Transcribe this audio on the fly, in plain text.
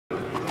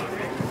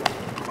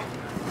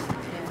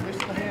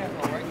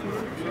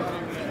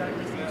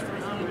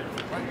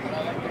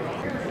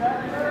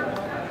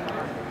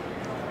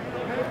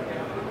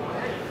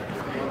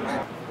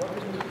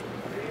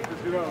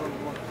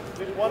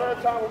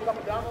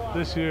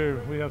This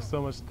year we have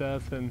so much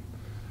depth, and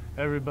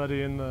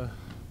everybody in the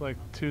like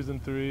 2s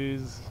and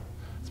 3s,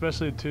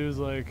 especially 2s,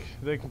 like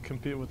they can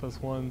compete with us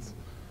 1s,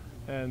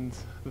 and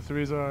the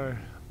 3s are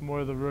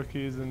more the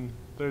rookies, and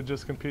they're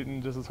just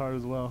competing just as hard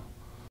as well.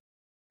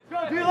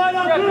 D-line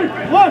on 3!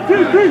 1,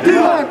 2, 3,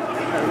 D-line!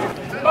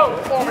 Oh,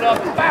 form it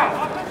up.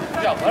 Foul!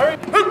 Good job, Larry.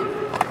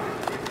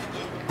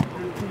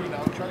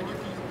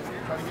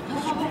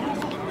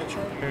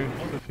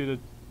 Fifita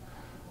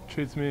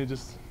treats me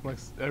just like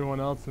everyone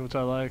else, which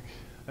I like,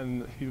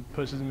 and he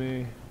pushes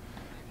me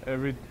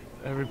every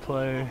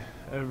play,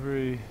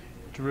 every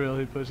drill.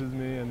 He pushes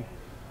me, and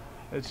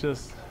it's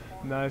just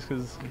nice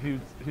because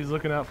he's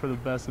looking out for the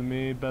best of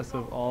me, best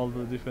of all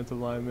the defensive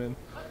linemen.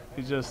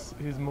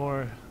 He's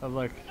more of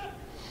like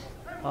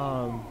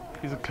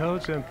he's a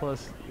coach, and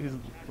plus he's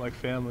like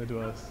family to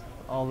us.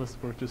 All of us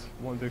were just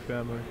one big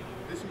family.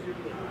 This is your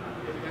play.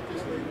 You got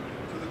this lead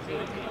to the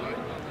court.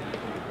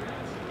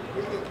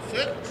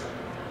 Sit.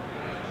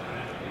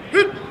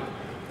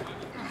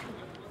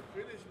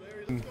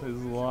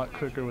 He's a lot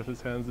quicker with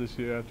his hands this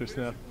year. After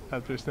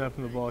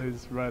snapping the ball,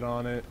 he's right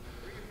on it.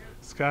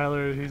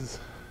 Skyler, he's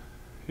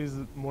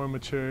more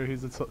mature.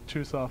 He's a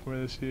true sophomore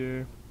this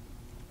year.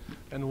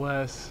 And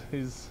Wes,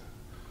 he's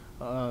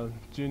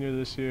junior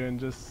this year. And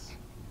just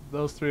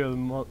those three are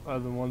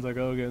the ones I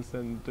go against,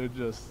 and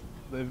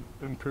they've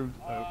improved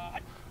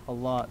a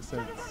lot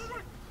since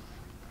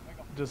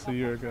just a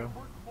year ago.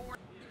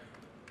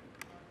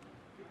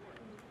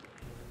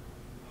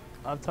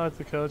 I've talked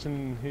to Coach,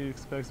 and he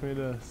expects me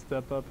to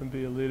step up and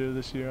be a leader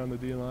this year on the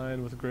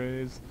D-line with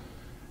Graves.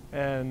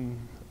 And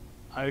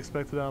I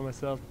expected that of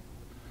myself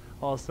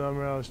all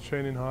summer. I was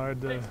training hard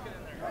to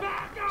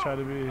try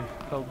to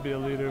help be a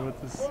leader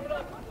with this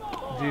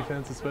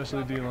defense,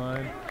 especially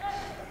D-line.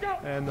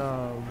 And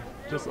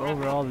just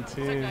overall the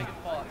team,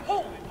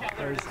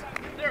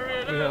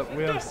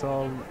 we have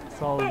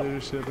solid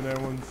leadership, and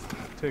everyone's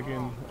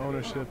taking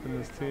ownership in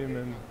this team.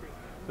 And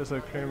just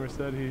like Kramer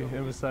said, he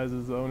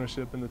emphasizes the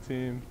ownership in the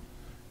team,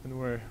 and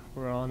we're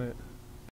on it.